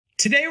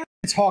Today, we're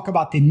going to talk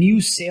about the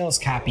new sales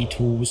copy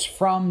tools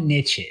from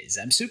Nichesss.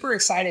 I'm super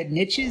excited.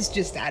 Nichesss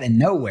just out of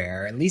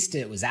nowhere, at least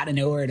it was out of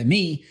nowhere to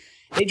me.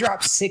 They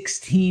dropped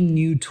 16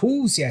 new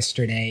tools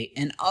yesterday,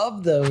 and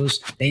of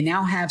those, they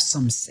now have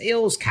some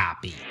sales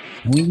copy.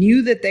 And we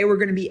knew that they were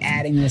going to be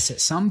adding this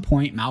at some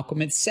point.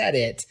 Malcolm had said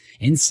it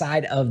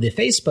inside of the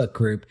Facebook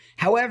group.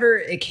 However,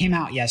 it came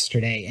out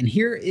yesterday, and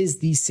here is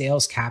the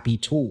sales copy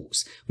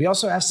tools. We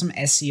also have some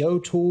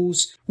SEO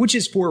tools, which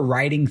is for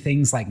writing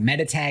things like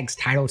meta tags,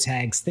 title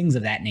tags, things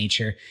of that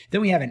nature. Then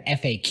we have an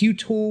FAQ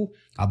tool,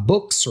 a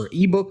books or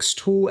ebooks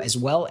tool, as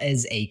well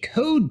as a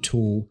code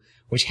tool,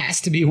 which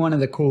has to be one of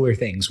the cooler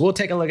things. We'll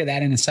take a look at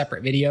that in a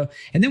separate video.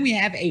 And then we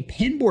have a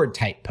pinboard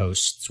type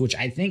posts, which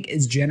I think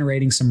is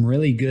generating some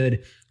really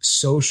good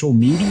social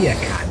media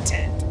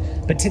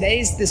content. But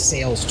today's the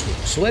sales tool.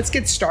 So let's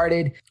get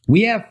started.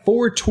 We have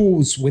 4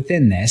 tools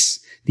within this.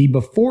 The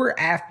before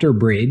after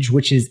bridge,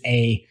 which is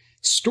a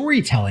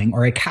storytelling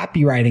or a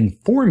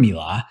copywriting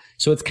formula.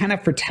 So it's kind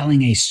of for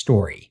telling a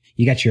story.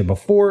 You got your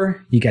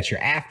before, you got your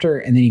after,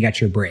 and then you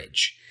got your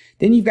bridge.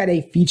 Then you've got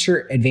a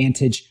feature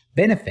advantage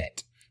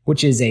benefit,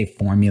 which is a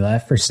formula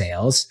for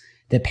sales.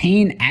 The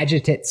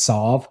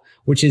Pain-Agitate-Solve,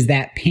 which is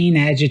that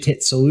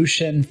pain-agitate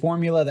solution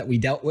formula that we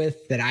dealt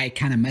with that I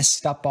kind of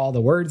messed up all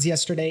the words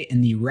yesterday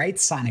in the Right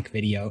Sonic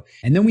video.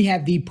 And then we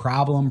have the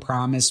problem,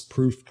 promise,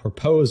 proof,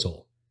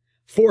 proposal.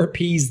 4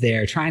 P's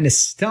there, trying to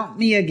stump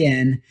me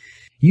again.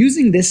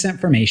 Using this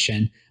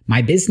information,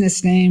 my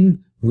business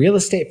name, real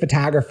estate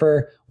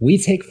photographer, we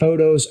take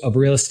photos of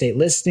real estate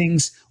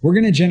listings. We're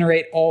going to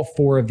generate all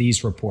 4 of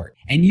these reports.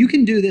 And you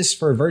can do this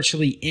for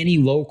virtually any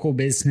local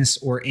business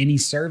or any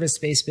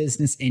service-based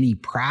business, any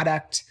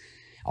product.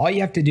 All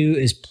you have to do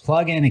is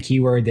plug in a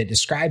keyword that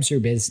describes your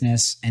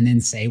business and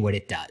then say what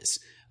it does,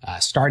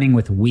 starting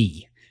with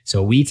we.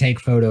 So we take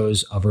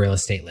photos of real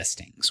estate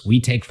listings. We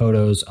take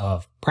photos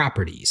of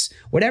properties,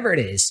 whatever it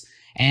is.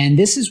 And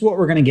this is what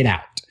we're going to get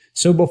out.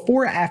 So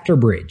before after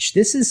bridge,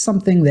 this is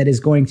something that is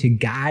going to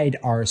guide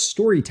our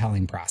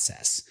storytelling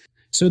process.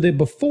 So the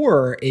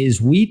before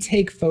is we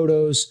take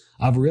photos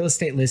of real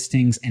estate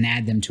listings and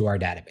add them to our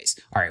database.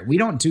 All right, we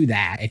don't do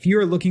that. If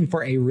you're looking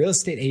for a real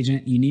estate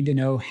agent, you need to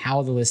know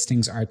how the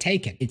listings are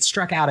taken. It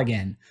struck out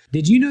again.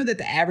 Did you know that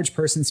the average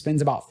person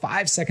spends about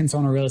 5 seconds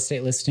on a real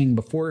estate listing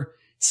before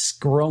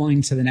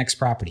scrolling to the next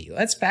property?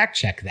 Let's fact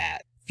check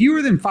that.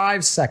 Fewer than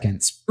 5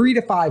 seconds, 3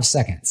 to 5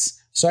 seconds.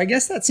 So I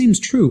guess that seems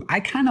true. I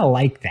kind of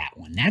like that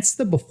one. That's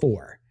the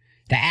before.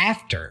 The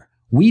after,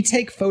 we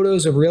take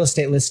photos of real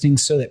estate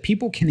listings so that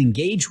people can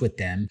engage with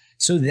them.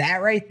 So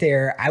that right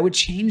there, I would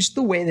change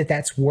the way that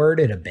that's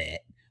worded a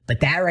bit. But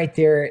that right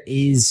there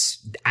is,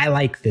 I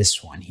like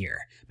this one here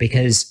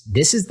because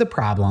this is the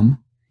problem.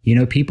 You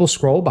know, people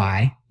scroll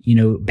by, you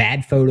know,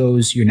 bad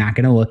photos you're not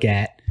going to look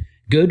at.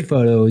 Good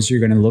photos, you're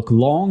going to look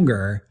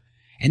longer.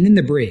 And then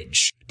the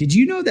bridge. Did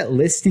you know that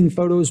listing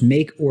photos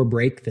make or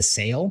break the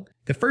sale?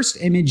 The first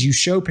image you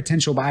show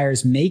potential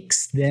buyers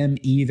makes them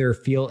either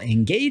feel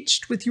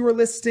engaged with your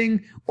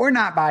listing or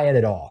not buy it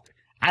at all.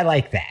 I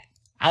like that.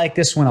 I like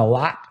this one a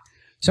lot.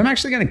 So I'm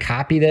actually going to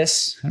copy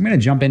this. I'm going to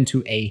jump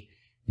into a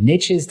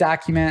Nichesss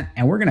document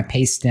and we're going to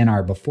paste in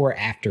our before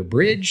after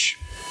bridge,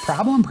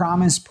 problem,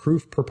 promise,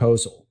 proof,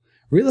 proposal.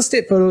 Real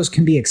estate photos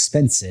can be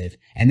expensive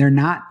and they're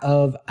not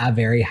of a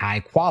very high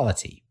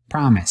quality.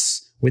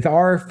 Promise. With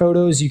our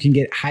photos, you can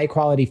get high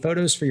quality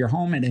photos for your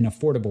home at an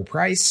affordable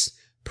price.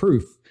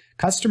 Proof.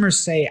 Customers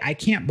say, I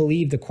can't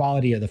believe the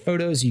quality of the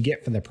photos you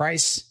get for the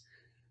price.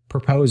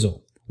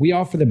 Proposal. We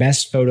offer the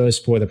best photos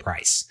for the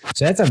price.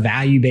 So that's a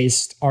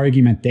value-based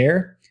argument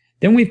there.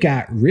 Then we've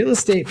got real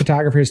estate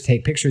photographers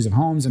take pictures of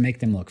homes and make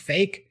them look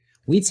fake.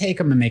 We take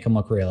them and make them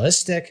look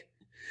realistic.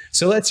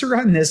 So let's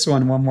run this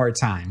one more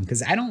time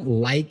because I don't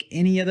like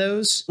any of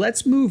those.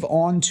 Let's move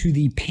on to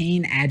the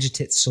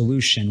Pain-Agitate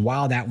solution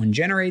while that one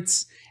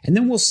generates. And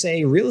then we'll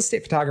say real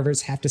estate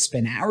photographers have to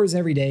spend hours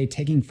every day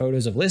taking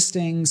photos of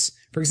listings.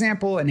 For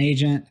example, an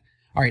agent.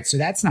 All right, so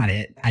that's not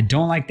it. I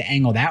don't like the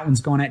angle that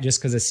one's going at just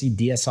because I see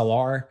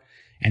DSLR.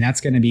 And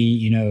that's going to be,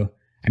 you know,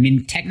 I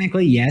mean,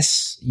 technically,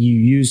 yes, you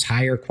use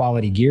higher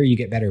quality gear, you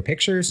get better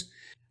pictures.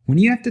 When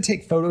you have to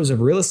take photos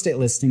of real estate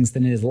listings,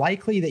 then it is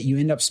likely that you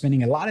end up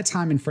spending a lot of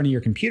time in front of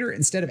your computer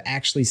instead of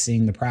actually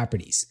seeing the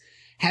properties.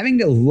 Having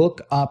to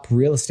look up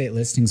real estate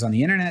listings on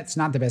the internet is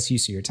not the best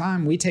use of your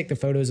time. We take the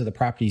photos of the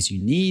properties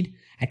you need.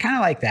 I kind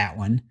of like that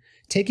one.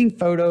 Taking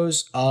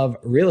photos of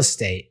real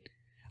estate.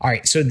 All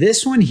right, so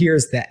this one here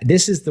is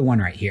this is the one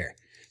right here.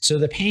 So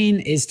the pain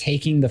is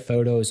taking the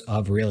photos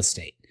of real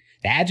estate.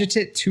 The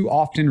agitate, too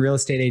often real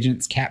estate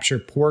agents capture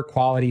poor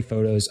quality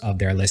photos of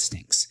their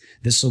listings.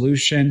 The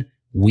solution,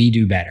 we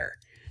do better.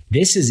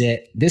 This is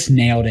it. This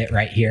nailed it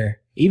right here.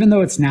 Even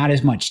though it's not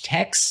as much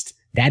text,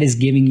 that is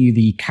giving you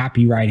the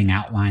copywriting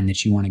outline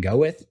that you want to go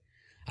with.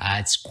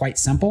 It's quite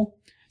simple.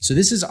 So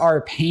this is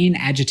our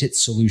Pain-Agitate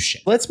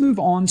solution. Let's move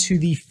on to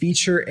the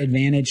feature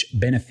advantage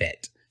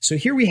benefit. So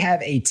here we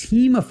have a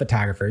team of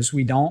photographers.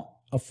 We don't.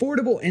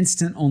 Affordable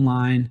instant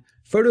online.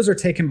 Photos are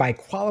taken by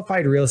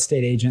qualified real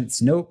estate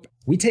agents. Nope.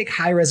 We take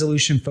high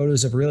resolution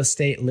photos of real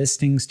estate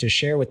listings to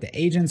share with the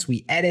agents.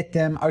 We edit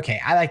them. Okay,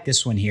 I like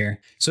this one here.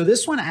 So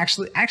this one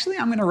actually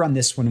I'm gonna run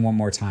this one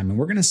more time and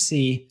we're gonna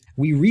see,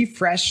 we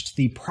refreshed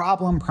the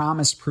problem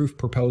promise proof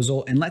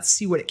proposal and let's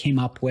see what it came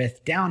up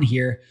with down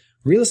here.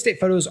 Real estate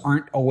photos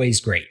aren't always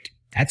great.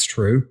 That's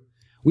true.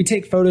 We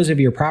take photos of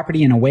your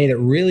property in a way that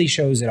really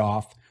shows it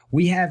off.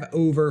 We have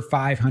over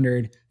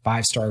 500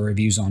 5-star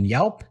reviews on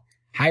Yelp.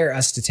 Hire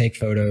us to take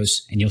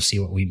photos and you'll see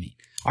what we mean.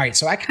 All right,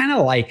 so I kind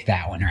of like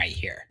that one right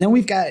here. Then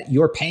we've got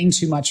you're paying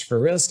too much for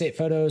real estate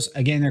photos.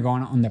 Again, they're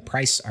going on the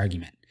price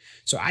argument.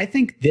 So I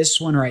think this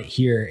one right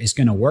here is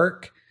gonna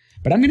work,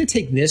 but I'm gonna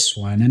take this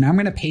one and I'm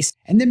gonna paste.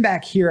 And then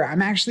back here,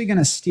 I'm actually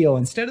gonna steal,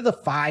 instead of the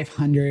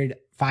 500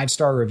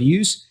 5-star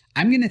reviews,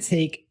 I'm gonna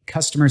take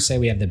customers say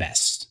we have the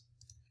best.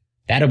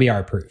 That'll be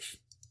our proof.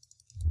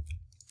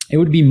 It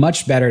would be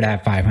much better to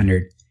have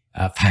 500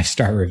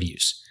 5-star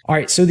reviews. All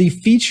right, so the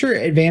feature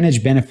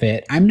advantage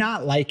benefit, I'm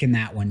not liking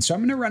that one. So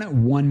I'm gonna run it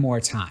one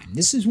more time.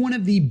 This is one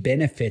of the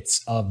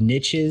benefits of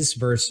Nichesss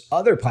versus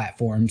other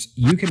platforms.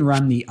 You can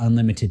run the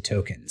unlimited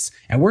tokens.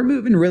 And we're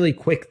moving really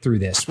quick through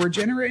this. We're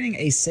generating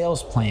a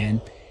sales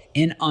plan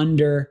in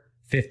under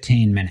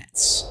 15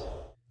 minutes.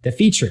 The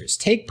features,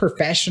 take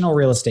professional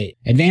real estate.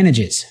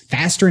 Advantages,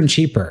 faster and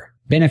cheaper.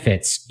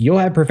 Benefits, you'll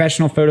have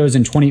professional photos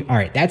in 20, all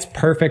right, that's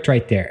perfect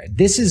right there.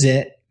 This is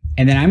it.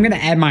 And then I'm gonna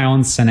add my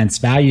own sentence,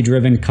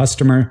 value-driven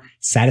customer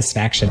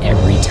satisfaction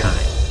every time.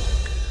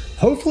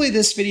 Hopefully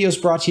this video's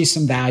brought you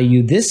some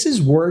value. This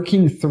is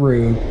working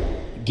through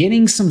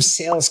getting some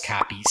sales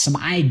copy, some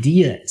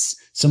ideas,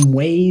 some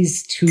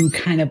ways to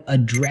kind of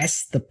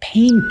address the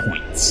pain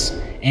points.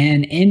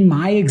 And in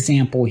my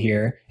example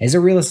here, as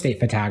a real estate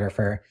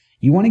photographer,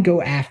 you wanna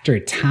go after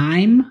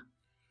time,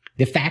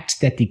 the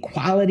fact that the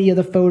quality of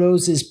the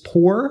photos is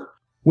poor,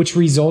 which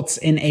results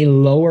in a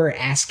lower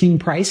asking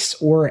price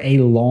or a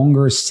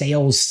longer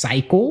sales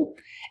cycle.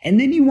 And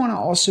then you want to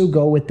also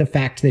go with the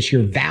fact that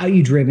you're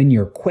value driven,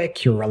 you're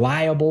quick, you're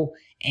reliable,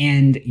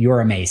 and you're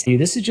amazing.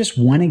 This is just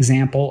one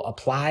example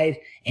applied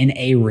in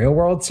a real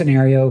world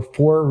scenario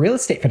for real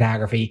estate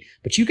photography,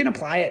 but you can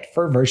apply it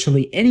for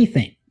virtually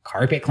anything.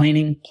 Carpet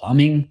cleaning,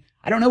 plumbing.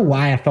 I don't know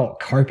why I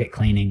felt carpet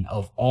cleaning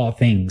of all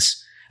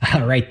things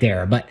right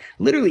there, but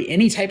literally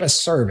any type of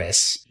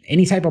service,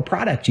 any type of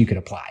product you could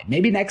apply.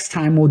 Maybe next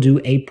time we'll do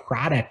a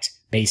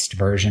product-based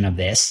version of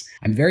this.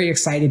 I'm very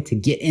excited to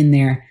get in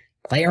there,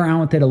 play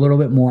around with it a little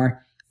bit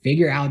more,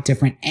 figure out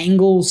different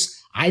angles.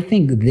 I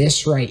think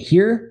this right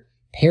here,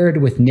 paired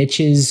with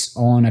Nichesss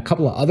on a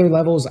couple of other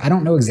levels, I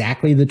don't know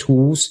exactly the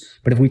tools,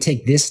 but if we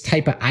take this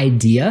type of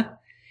idea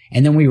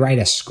and then we write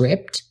a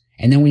script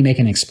and then we make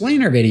an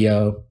explainer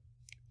video,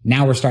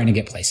 now we're starting to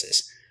get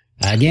places.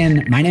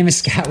 Again, my name is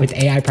Scott with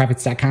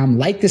aiPROFITz.com.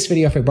 Like this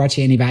video if it brought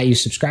you any value.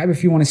 Subscribe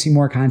if you want to see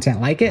more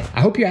content like it.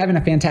 I hope you're having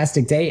a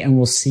fantastic day and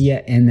we'll see you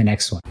in the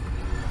next one.